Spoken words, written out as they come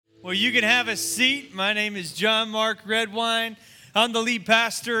Well, you can have a seat. My name is John Mark Redwine. I'm the lead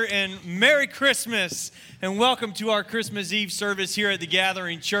pastor, and Merry Christmas, and welcome to our Christmas Eve service here at the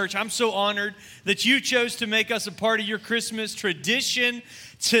Gathering Church. I'm so honored that you chose to make us a part of your Christmas tradition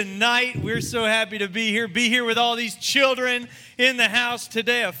tonight. We're so happy to be here with all these children in the house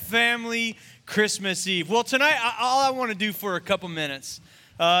today, a family Christmas Eve. Well, tonight, all I want to do for a couple minutes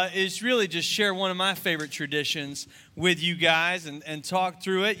is really just share one of my favorite traditions with you guys and talk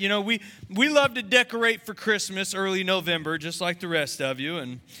through it. You know, we love to decorate for Christmas early November, just like the rest of you,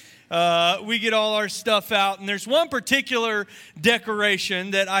 and we get all our stuff out. And there's one particular decoration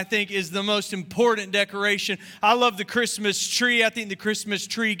that I think is the most important decoration. I love the Christmas tree. I think the Christmas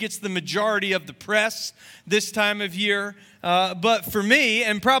tree gets the majority of the press this time of year. But for me,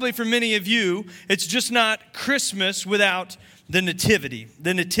 and probably for many of you, it's just not Christmas without the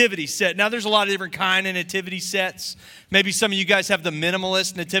nativity set. Now, there's a lot of different kind of nativity sets. Maybe some of you guys have the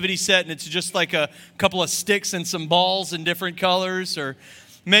minimalist nativity set, and it's just like a couple of sticks and some balls in different colors. Or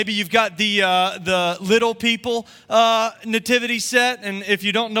maybe you've got the little people nativity set, and if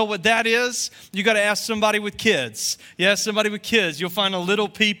you don't know what that is, you got to ask somebody with kids. Yeah, somebody with kids. You'll find a little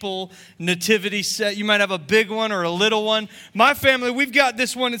people nativity set. You might have a big one or a little one. My family, we've got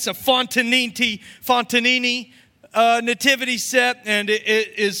this one. It's a Fontanini nativity set, and it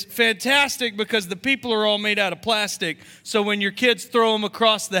is fantastic because the people are all made out of plastic, so when your kids throw them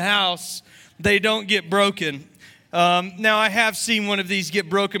across the house, they don't get broken. Now, I have seen one of these get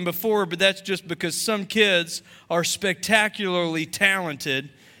broken before, but that's just because some kids are spectacularly talented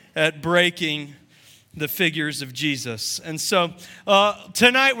at breaking the figures of Jesus. And so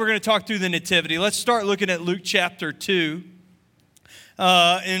tonight we're going to talk through the nativity. Let's start looking at Luke chapter 2.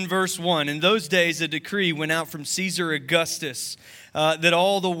 In verse 1, in those days a decree went out from Caesar Augustus that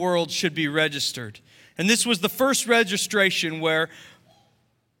all the world should be registered. And this was the first registration where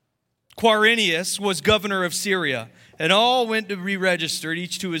Quirinius was governor of Syria, and all went to be registered,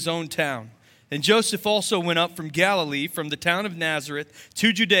 each to his own town. And Joseph also went up from Galilee, from the town of Nazareth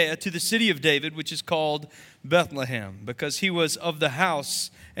to Judea, to the city of David, which is called Bethlehem, because he was of the house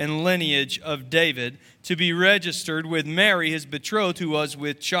and lineage of David, to be registered with Mary, his betrothed, who was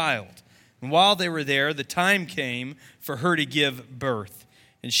with child. And while they were there, the time came for her to give birth.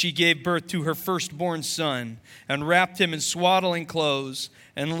 And she gave birth to her firstborn son, and wrapped him in swaddling clothes,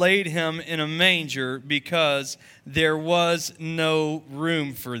 and laid him in a manger, because there was no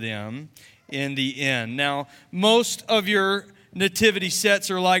room for them in the inn. Now, most of your nativity sets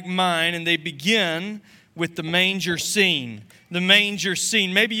are like mine, and they begin with the manger scene. The manger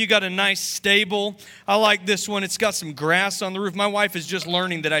scene. Maybe you got a nice stable. I like this one. It's got some grass on the roof. My wife is just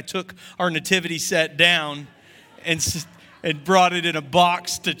learning that I took our nativity set down and brought it in a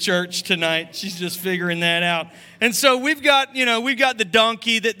box to church tonight. She's just figuring that out. And so we've got the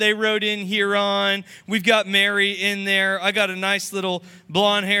donkey that they rode in here on. We've got Mary in there. I got a nice little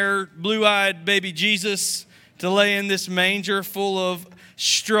blonde-haired, blue-eyed baby Jesus to lay in this manger full of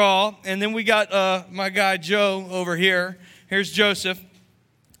straw. And then we got my guy Joe over here. Here's Joseph.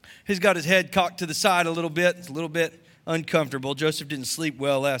 He's got his head cocked to the side a little bit. It's a little bit uncomfortable. Joseph didn't sleep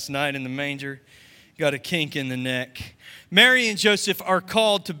well last night in the manger. Got a kink in the neck. Mary and Joseph are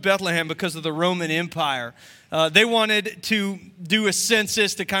called to Bethlehem because of the Roman Empire. They wanted to do a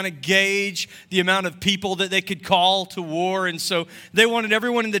census to kind of gauge the amount of people that they could call to war. And so they wanted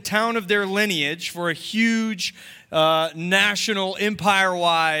everyone in the town of their lineage for a huge national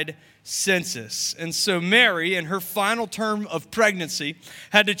empire-wide census. And so Mary, in her final term of pregnancy,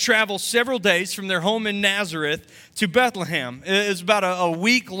 had to travel several days from their home in Nazareth to Bethlehem. It was about a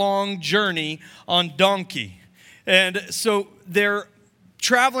week-long journey on donkey. And so they're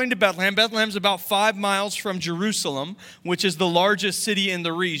traveling to Bethlehem. Bethlehem's about 5 miles from Jerusalem, which is the largest city in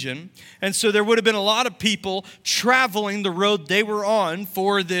the region. And so there would have been a lot of people traveling the road they were on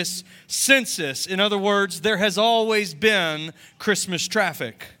for this census. In other words, there has always been Christmas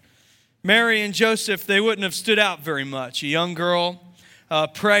traffic. Mary and Joseph, they wouldn't have stood out very much. A young girl,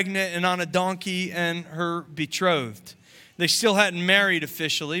 pregnant and on a donkey, and her betrothed. They still hadn't married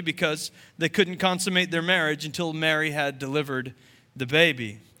officially because they couldn't consummate their marriage until Mary had delivered the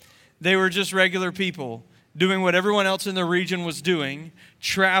baby. They were just regular people doing what everyone else in the region was doing,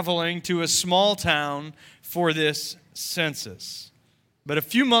 traveling to a small town for this census. But a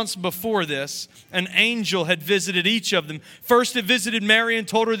few months before this, an angel had visited each of them. First, it visited Mary and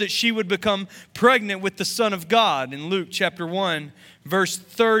told her that she would become pregnant with the Son of God. In Luke chapter 1, verse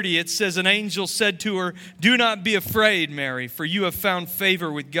 30, it says, an angel said to her, "Do not be afraid, Mary, for you have found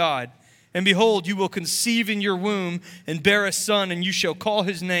favor with God. And behold, you will conceive in your womb and bear a son, and you shall call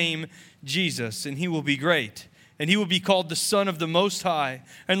his name Jesus, and he will be great. and he will be called the Son of the Most High.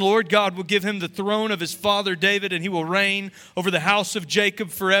 And the Lord God will give him the throne of his father David, and he will reign over the house of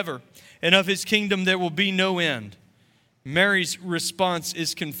Jacob forever, and of his kingdom there will be no end." Mary's response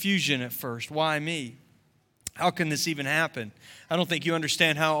is confusion at first. Why me? How can this even happen? I don't think you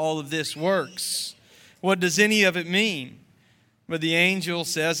understand how all of this works. What does any of it mean? But the angel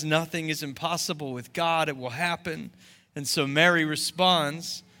says nothing is impossible with God. It will happen. And so Mary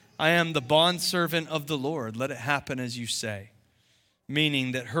responds, "I am the bondservant of the Lord. Let it happen as you say."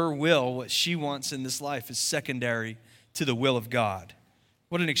 Meaning that her will, what she wants in this life, is secondary to the will of God.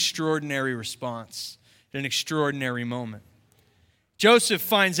 What an extraordinary response, an extraordinary moment. Joseph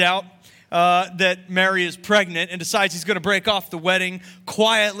finds out that Mary is pregnant and decides he's going to break off the wedding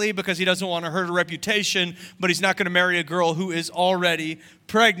quietly because he doesn't want to hurt her reputation, but he's not going to marry a girl who is already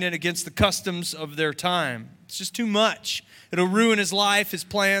pregnant against the customs of their time. It's just too much. It'll ruin his life, his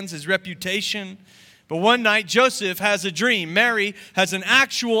plans, his reputation. But one night, Joseph has a dream. Mary has an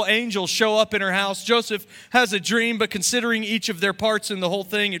actual angel show up in her house. Joseph has a dream, but considering each of their parts in the whole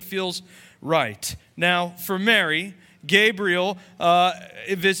thing, it feels right. Now, for Mary, Gabriel I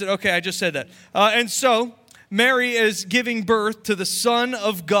just said that. And so Mary is giving birth to the Son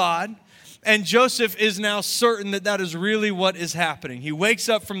of God, and Joseph is now certain that that is really what is happening. He wakes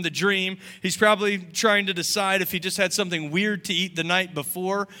up from the dream. He's probably trying to decide if he just had something weird to eat the night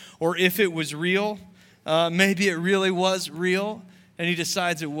before or if it was real. Maybe it really was real, and he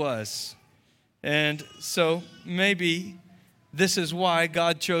decides it was. And so maybe this is why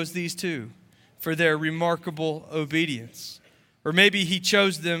God chose these two, for their remarkable obedience. Or maybe he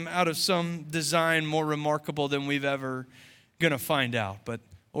chose them out of some design more remarkable than we've ever going to find out. But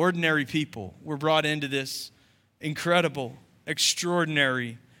ordinary people were brought into this incredible,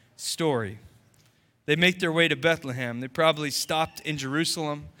 extraordinary story. They make their way to Bethlehem. They probably stopped in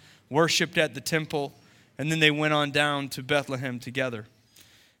Jerusalem, worshiped at the temple, and then they went on down to Bethlehem together.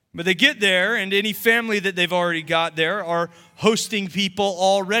 But they get there, and any family that they've already got there are hosting people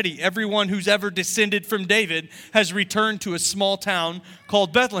already. Everyone who's ever descended from David has returned to a small town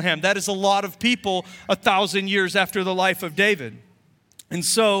called Bethlehem. That is a lot of people 1,000 years after the life of David. And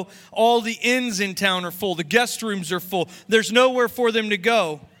so all the inns in town are full. The guest rooms are full. There's nowhere for them to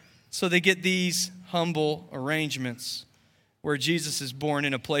go. So they get these humble arrangements where Jesus is born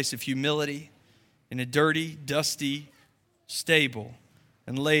in a place of humility, in a dirty, dusty stable,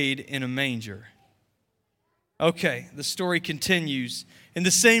 and laid in a manger. Okay, the story continues. In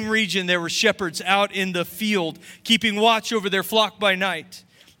the same region, there were shepherds out in the field, keeping watch over their flock by night.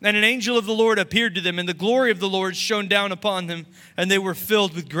 And an angel of the Lord appeared to them, and the glory of the Lord shone down upon them, and they were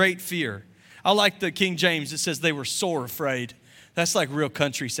filled with great fear. I like the King James. It says they were sore afraid. That's like real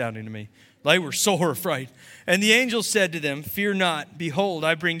country sounding to me. They were sore afraid. And the angel said to them, "Fear not. Behold,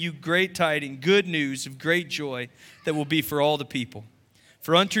 I bring you great tidings, good news of great joy that will be for all the people.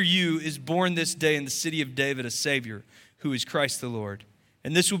 For unto you is born this day in the city of David a Savior, who is Christ the Lord.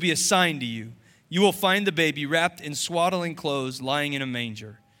 And this will be a sign to you. You will find the baby wrapped in swaddling clothes, lying in a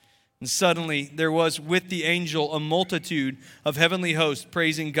manger." And suddenly there was with the angel a multitude of heavenly hosts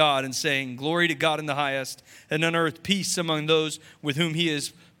praising God and saying, "Glory to God in the highest, and on earth peace among those with whom he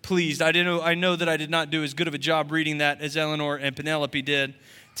is pleased." I know that I did not do as good of a job reading that as Eleanor and Penelope did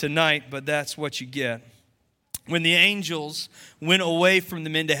tonight, but that's what you get. When the angels went away from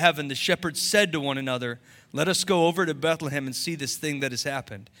them into heaven, the shepherds said to one another, "Let us go over to Bethlehem and see this thing that has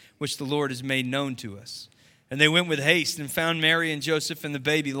happened, which the Lord has made known to us." And they went with haste and found Mary and Joseph and the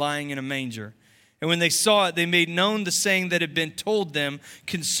baby lying in a manger. And when they saw it, they made known the saying that had been told them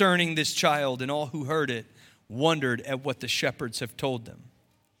concerning this child. And all who heard it wondered at what the shepherds have told them.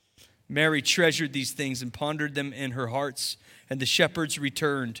 Mary treasured these things and pondered them in her hearts. And the shepherds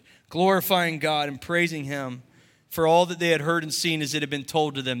returned, glorifying God and praising him for all that they had heard and seen as it had been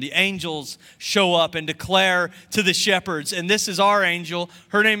told to them. The angels show up and declare to the shepherds, and this is our angel.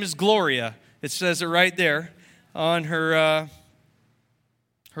 Her name is Gloria. It says it right there on her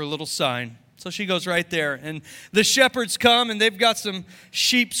little sign. So she goes right there. And the shepherds come, and they've got some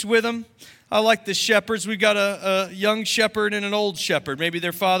sheeps with them. I like the shepherds. We've got a young shepherd and an old shepherd. Maybe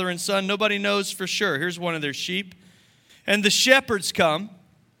they're father and son. Nobody knows for sure. Here's one of their sheep. And the shepherds come.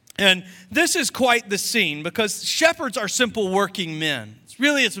 And this is quite the scene because shepherds are simple working men.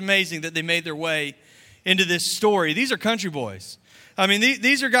 It's amazing that they made their way into this story. These are country boys. I mean,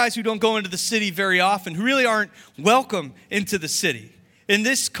 these are guys who don't go into the city very often, who really aren't welcome into the city. In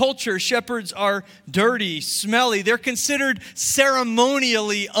this culture, shepherds are dirty, smelly. They're considered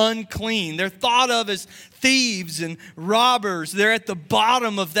ceremonially unclean. They're thought of as thieves and robbers. They're at the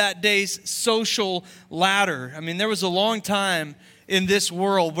bottom of that day's social ladder. I mean, there was a long time in this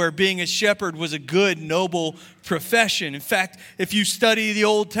world where being a shepherd was a good, noble profession. In fact, if you study the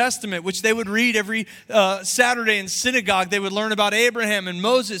Old Testament, which they would read every Saturday in synagogue, they would learn about Abraham and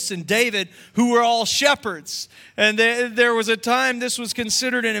Moses and David, who were all shepherds. And there was a time this was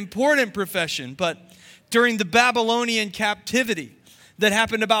considered an important profession. But during the Babylonian captivity that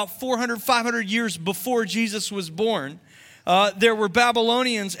happened about 400, 500 years before Jesus was born, there were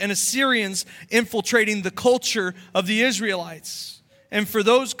Babylonians and Assyrians infiltrating the culture of the Israelites. And for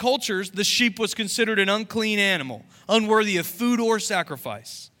those cultures, the sheep was considered an unclean animal, unworthy of food or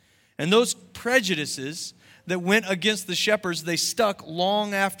sacrifice. And those prejudices that went against the shepherds, they stuck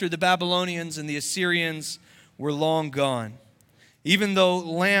long after the Babylonians and the Assyrians were long gone. Even though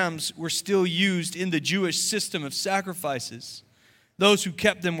lambs were still used in the Jewish system of sacrifices, those who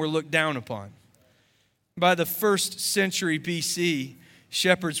kept them were looked down upon. By the 1st century BC,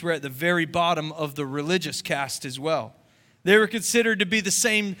 shepherds were at the very bottom of the religious caste as well. They were considered to be the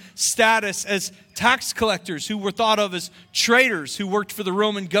same status as tax collectors, who were thought of as traitors who worked for the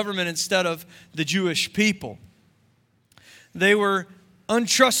Roman government instead of the Jewish people. They were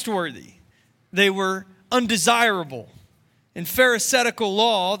untrustworthy. They were undesirable. In Pharisaical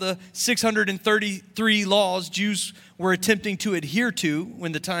law, the 633 laws Jews were attempting to adhere to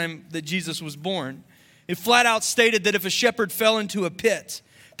when the time that Jesus was born, it flat out stated that if a shepherd fell into a pit,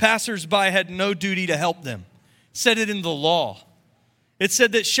 passersby had no duty to help them. It said it in the law. It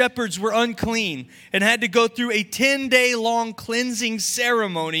said that shepherds were unclean and had to go through a 10-day long cleansing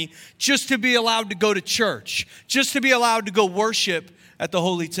ceremony just to be allowed to go to church, just to be allowed to go worship at the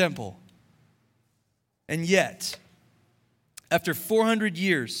Holy Temple. And yet, after 400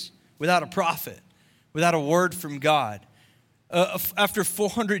 years without a prophet, without a word from God, after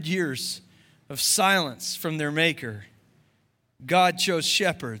 400 years of silence from their Maker, God chose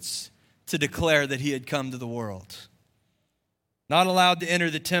shepherds to declare that He had come to the world. Not allowed to enter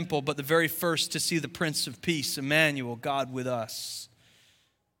the temple, but the very first to see the Prince of Peace, Emmanuel, God with us.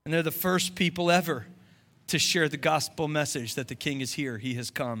 And they're the first people ever to share the gospel message that the King is here. He has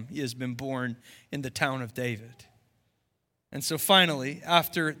come. He has been born in the town of David. And so finally,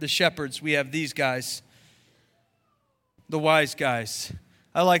 after the shepherds, we have these guys, the wise guys.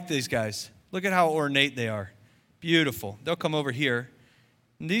 I like these guys. Look at how ornate they are. Beautiful. They'll come over here.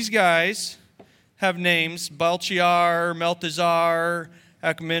 And these guys have names, Belchiar, Meltazar,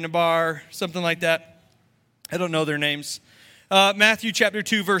 Achmenabar, something like that. I don't know their names. Matthew chapter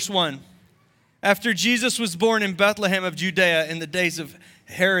 2, verse 1. After Jesus was born in Bethlehem of Judea in the days of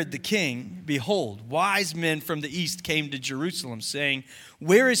Herod the king, behold, wise men from the east came to Jerusalem, saying,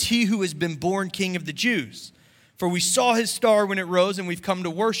 "Where is he who has been born King of the Jews? For we saw his star when it rose, and we've come to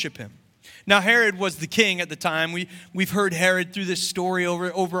worship him." Now, Herod was the king at the time. We've heard Herod through this story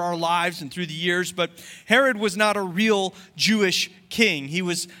over our lives and through the years, but Herod was not a real Jewish king. He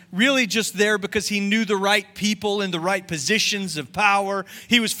was really just there because he knew the right people in the right positions of power.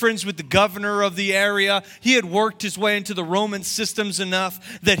 He was friends with the governor of the area. He had worked his way into the Roman systems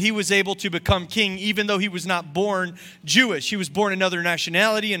enough that he was able to become king, even though he was not born Jewish. He was born another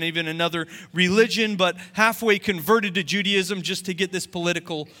nationality and even another religion, but halfway converted to Judaism just to get this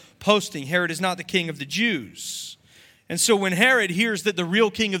political posting. Herod is not the king of the Jews. And so when Herod hears that the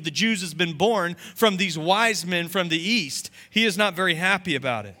real king of the Jews has been born from these wise men from the east, he is not very happy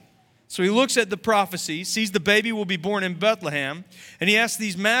about it. So he looks at the prophecy, sees the baby will be born in Bethlehem, and he asks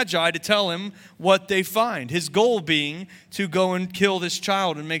these magi to tell him what they find. His goal being to go and kill this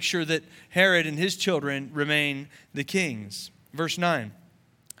child and make sure that Herod and his children remain the kings. Verse 9.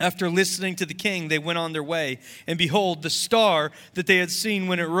 After listening to the king, they went on their way. And behold, the star that they had seen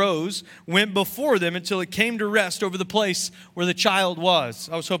when it rose went before them until it came to rest over the place where the child was.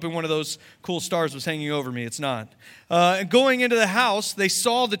 I was hoping one of those cool stars was hanging over me. It's not. And going into the house, they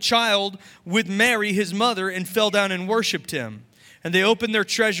saw the child with Mary, his mother, and fell down and worshipped him. And they opened their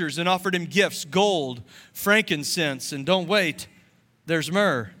treasures and offered him gifts, gold, frankincense, and don't wait, there's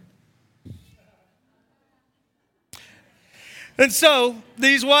myrrh. And so,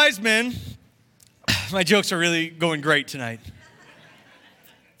 these wise men, my jokes are really going great tonight.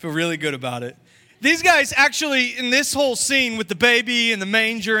 Feel really good about it. These guys actually, in this whole scene with the baby and the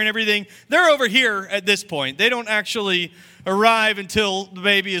manger and everything, they're over here at this point. They don't actually arrive until the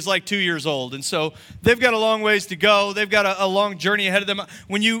baby is like 2 years old. And so they've got a long ways to go. They've got a long journey ahead of them.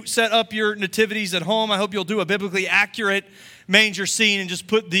 When you set up your nativities at home, I hope you'll do a biblically accurate manger scene and just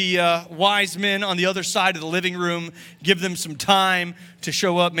put the wise men on the other side of the living room. Give them some time to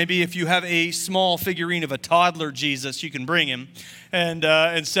show up. Maybe if you have a small figurine of a toddler Jesus, you can bring him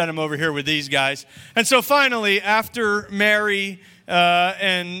and send him over here with these guys. And so finally, after Mary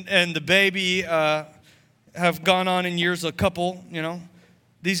and the baby have gone on in years, a couple,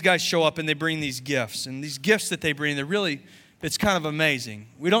 these guys show up and they bring these gifts. And these gifts that they bring, it's kind of amazing.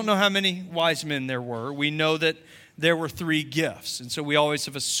 We don't know how many wise men there were. We know that there were 3 gifts. And so we always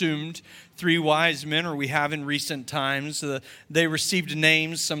have assumed 3 wise men, or we have in recent times. They received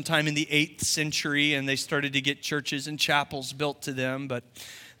names sometime in the 8th century, and they started to get churches and chapels built to them. But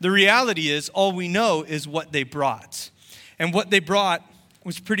the reality is, all we know is what they brought. And what they brought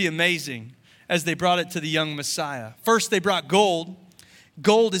was pretty amazing as they brought it to the young Messiah. First, they brought gold.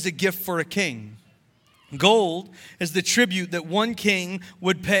 Gold is a gift for a king. Gold is the tribute that one king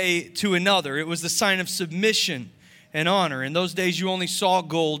would pay to another. It was the sign of submission and honor. In those days, you only saw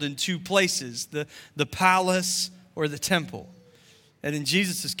gold in 2 places, the palace or the temple. And in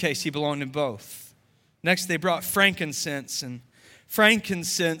Jesus' case, he belonged in both. Next, they brought frankincense, and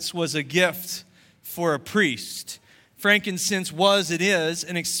frankincense was a gift for a priest. Frankincense it is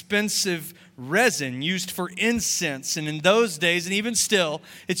an expensive resin used for incense. And in those days, and even still,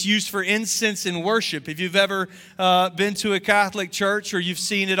 it's used for incense in worship. If you've ever been to a Catholic church or you've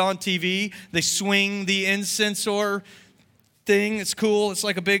seen it on TV, they swing the incense or thing. It's cool. It's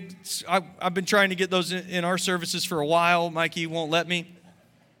like a big, I've been trying to get those in our services for a while. Mikey won't let me.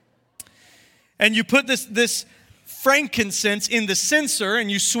 And you put this frankincense in the censer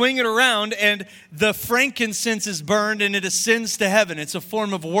and you swing it around and the frankincense is burned and it ascends to heaven. It's a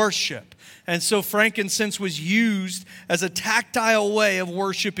form of worship. And so frankincense was used as a tactile way of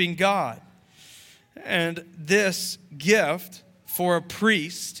worshiping God. And this gift for a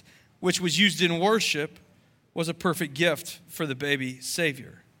priest, which was used in worship, was a perfect gift for the baby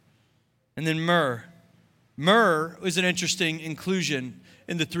Savior. And then myrrh. Myrrh is an interesting inclusion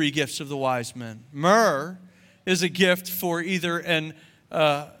in the 3 gifts of the wise men. Myrrh is a gift for either an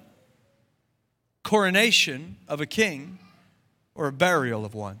coronation of a king or a burial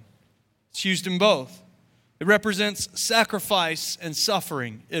of one. It's used in both. It represents sacrifice and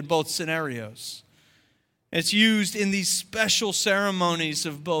suffering in both scenarios. It's used in these special ceremonies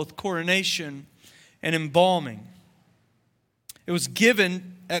of both coronation and embalming. It was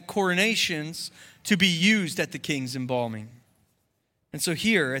given at coronations to be used at the king's embalming. And so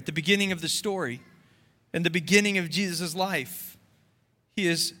here, at the beginning of the story, in the beginning of Jesus' life, he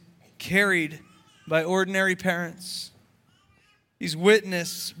is carried by ordinary parents. He's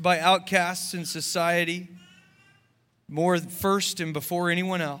witnessed by outcasts in society, more first and before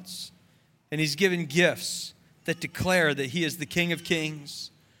anyone else. And he's given gifts that declare that he is the King of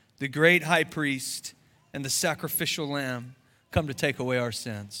Kings, the great high priest, and the sacrificial lamb come to take away our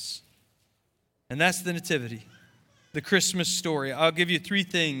sins. And that's the Nativity, the Christmas story. I'll give you 3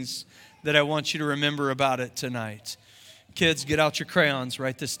 things that I want you to remember about it tonight. Kids, get out your crayons,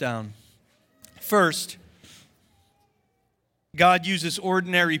 write this down. First, God uses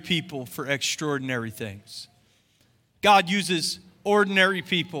ordinary people for extraordinary things. God uses ordinary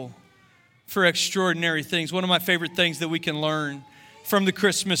people for extraordinary things. One of my favorite things that we can learn from the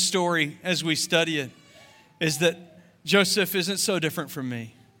Christmas story as we study it is that Joseph isn't so different from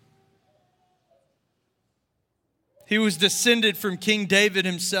me. He was descended from King David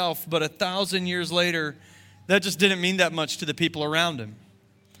himself, but 1,000 years later, that just didn't mean that much to the people around him.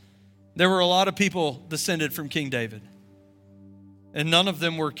 There were a lot of people descended from King David, and none of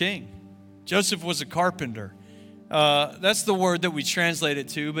them were king. Joseph was a carpenter. That's the word that we translate it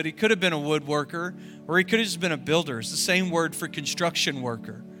to, but he could have been a woodworker, or he could have just been a builder. It's the same word for construction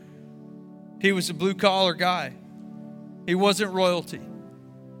worker. He was a blue-collar guy. He wasn't royalty.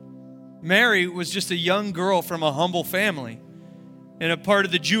 Mary was just a young girl from a humble family in a part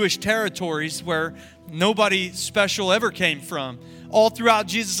of the Jewish territories where nobody special ever came from. All throughout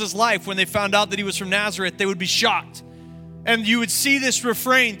Jesus' life, when they found out that he was from Nazareth, they would be shocked. And you would see this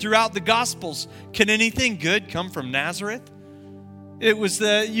refrain throughout the Gospels. Can anything good come from Nazareth? It was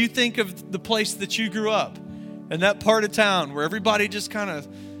you think of the place that you grew up and that part of town where everybody just kind of,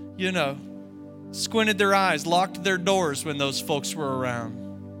 squinted their eyes, locked their doors when those folks were around.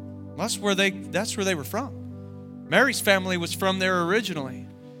 That's where they were from. Mary's family was from there originally.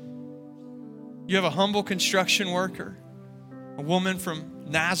 You have a humble construction worker, a woman from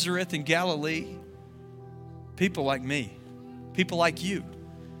Nazareth in Galilee, people like me, people like you,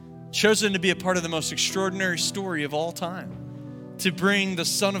 chosen to be a part of the most extraordinary story of all time, to bring the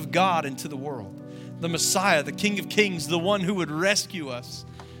Son of God into the world, the Messiah, the King of Kings, the one who would rescue us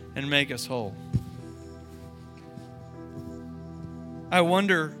and make us whole. I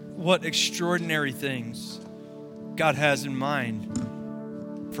wonder what extraordinary things God has in mind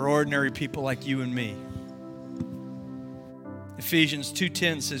for ordinary people like you and me. Ephesians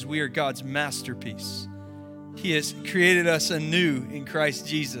 2:10 says we are God's masterpiece. He has created us anew in Christ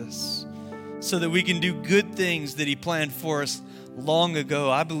Jesus so that we can do good things that he planned for us long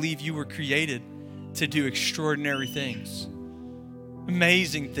ago. I believe you were created to do extraordinary things,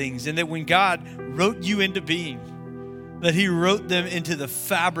 amazing things, and that when God wrote you into being, that he wrote them into the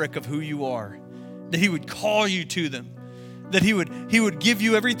fabric of who you are, that he would call you to them, that he would give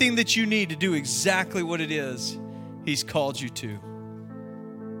you everything that you need to do exactly what it is he's called you to.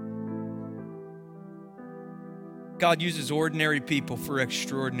 God uses ordinary people for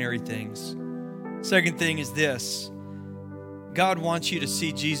extraordinary things. Second thing is this: God wants you to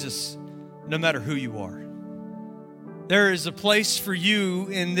see Jesus no matter who you are. There is a place for you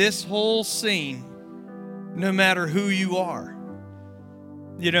in this whole scene, no matter who you are.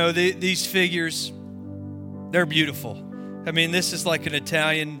 You know, these figures, they're beautiful. I mean, this is like an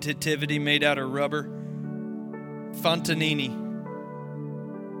Italian nativity made out of rubber. Fontanini.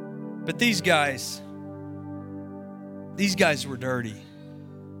 But these guys were dirty.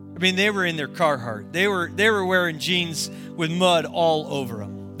 I mean, they were in their Carhartt. They were wearing jeans with mud all over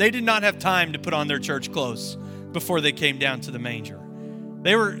them. They did not have time to put on their church clothes before they came down to the manger.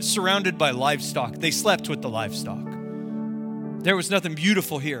 They were surrounded by livestock. They slept with the livestock. There was nothing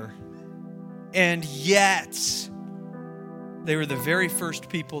beautiful here. And yet, they were the very first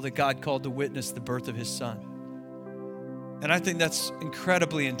people that God called to witness the birth of his son. And I think that's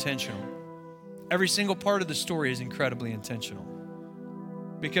incredibly intentional. Every single part of the story is incredibly intentional.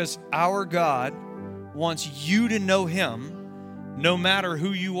 Because our God wants you to know him no matter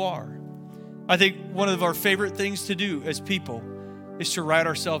who you are. I think one of our favorite things to do as people is to write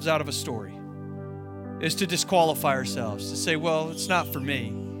ourselves out of a story, is to disqualify ourselves, to say, well, it's not for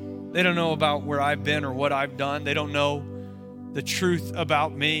me. They don't know about where I've been or what I've done. They don't know the truth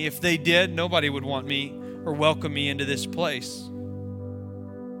about me. If they did, nobody would want me or welcome me into this place.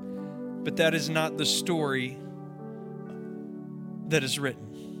 But that is not the story that is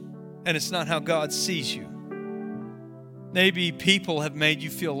written. And it's not how God sees you. Maybe people have made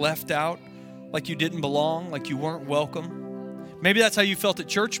you feel left out, like you didn't belong, like you weren't welcome. Maybe that's how you felt at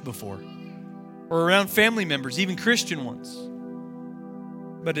church before, or around family members, even Christian ones.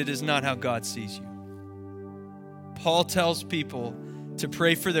 But it is not how God sees you. Paul tells people to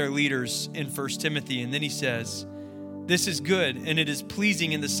pray for their leaders in 1 Timothy, and then he says, this is good, and it is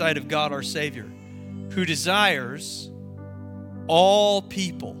pleasing in the sight of God our Savior, who desires all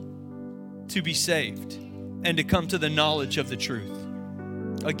people to be saved and to come to the knowledge of the truth.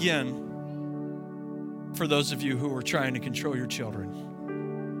 Again, for those of you who are trying to control your children,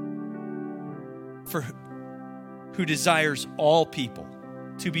 for who desires all people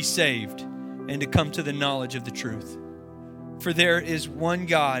to be saved and to come to the knowledge of the truth. For there is one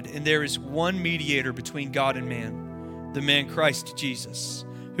God, and there is one mediator between God and man, the man Christ Jesus,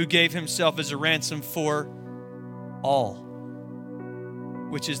 who gave himself as a ransom for all,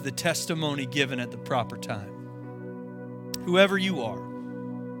 which is the testimony given at the proper time. Whoever you are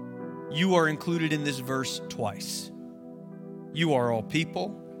included in this verse twice. You are all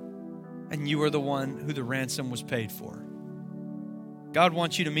people, and you are the one who the ransom was paid for. God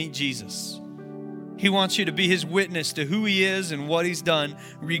wants you to meet Jesus. He wants you to be his witness to who he is and what he's done,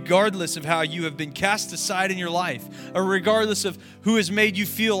 regardless of how you have been cast aside in your life, or regardless of who has made you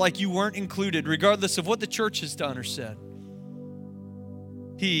feel like you weren't included, regardless of what the church has done or said.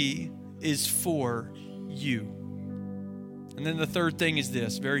 He is for you. And then the third thing is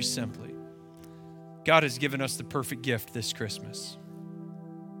this, very simply. God has given us the perfect gift this Christmas.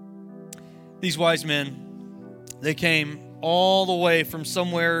 These wise men, they came all the way from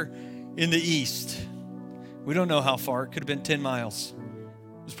somewhere in the east. We don't know how far. It could have been 10 miles.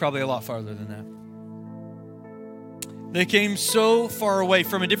 It was probably a lot farther than that. They came so far away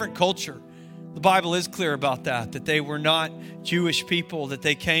from a different culture. The Bible is clear about that they were not Jewish people, that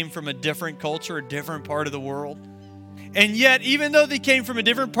they came from a different culture, a different part of the world. And yet, even though they came from a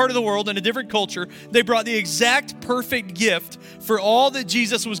different part of the world and a different culture, they brought the exact perfect gift for all that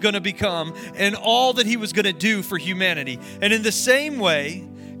Jesus was going to become and all that he was going to do for humanity. And in the same way,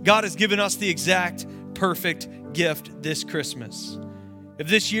 God has given us the exact perfect gift this Christmas. If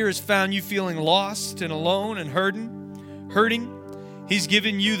this year has found you feeling lost and alone and hurting, he's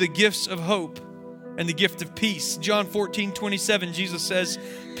given you the gifts of hope and the gift of peace. John 14:27, Jesus says,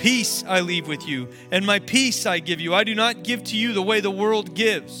 peace I leave with you, and my peace I give you. I do not give to you the way the world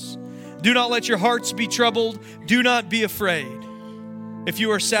gives. Do not let your hearts be troubled. Do not be afraid. If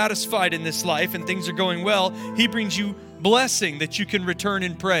you are satisfied in this life and things are going well, he brings you blessing that you can return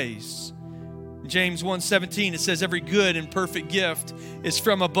in praise. In James 1:17, it says, every good and perfect gift is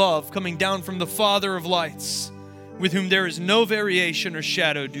from above, coming down from the Father of lights, with whom there is no variation or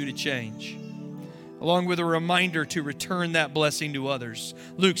shadow due to change. along with a reminder to return that blessing to others.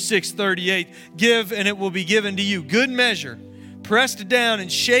 Luke 6:38, give and it will be given to you. Good measure, pressed down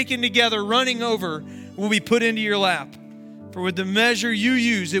and shaken together, running over, will be put into your lap. For with the measure you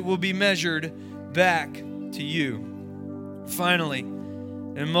use, it will be measured back to you. Finally,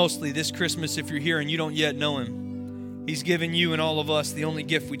 and mostly this Christmas, if you're here and you don't yet know Him, He's given you and all of us the only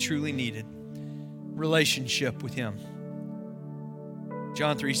gift we truly needed: relationship with Him.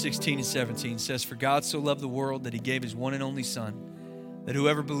 John 3:16 and 17 says, for God so loved the world that He gave His one and only Son, that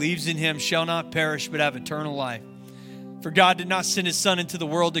whoever believes in Him shall not perish but have eternal life. For God did not send His Son into the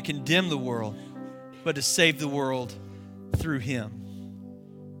world to condemn the world, but to save the world through Him.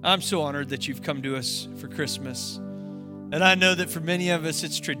 I'm so honored that you've come to us for Christmas. And I know that for many of us,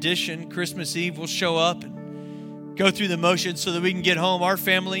 it's tradition. Christmas Eve, we'll show up and go through the motions so that we can get home. Our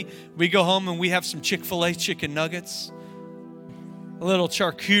family, we go home and we have some Chick-fil-A chicken nuggets, a little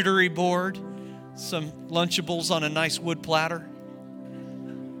charcuterie board, some Lunchables on a nice wood platter.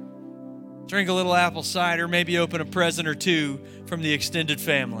 Drink a little apple cider, maybe open a present or two from the extended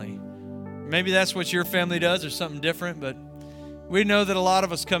family. Maybe that's what your family does or something different, but we know that a lot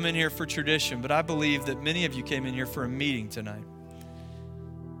of us come in here for tradition, but I believe that many of you came in here for a meeting tonight.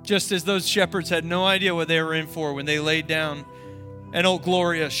 Just as those shepherds had no idea what they were in for when they laid down and old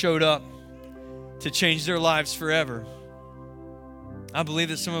Gloria showed up to change their lives forever. I believe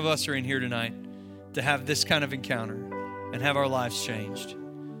that some of us are in here tonight to have this kind of encounter and have our lives changed.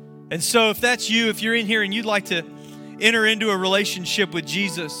 And so if that's you, if you're in here and you'd like to enter into a relationship with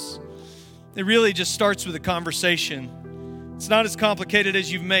Jesus, it really just starts with a conversation. It's not as complicated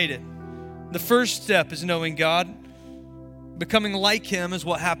as you've made it. The first step is knowing God. Becoming like Him is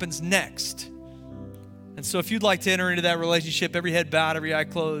what happens next. And so if you'd like to enter into that relationship, every head bowed, every eye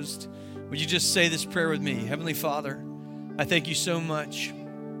closed, would you just say this prayer with me? Heavenly Father, I thank you so much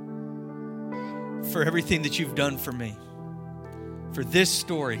for everything that you've done for me, for this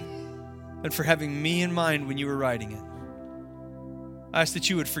story, and for having me in mind when you were writing it. I ask that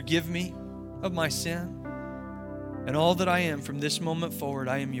you would forgive me of my sin, and all that I am from this moment forward,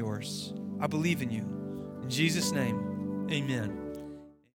 I am yours. I believe in you. In Jesus' name, amen.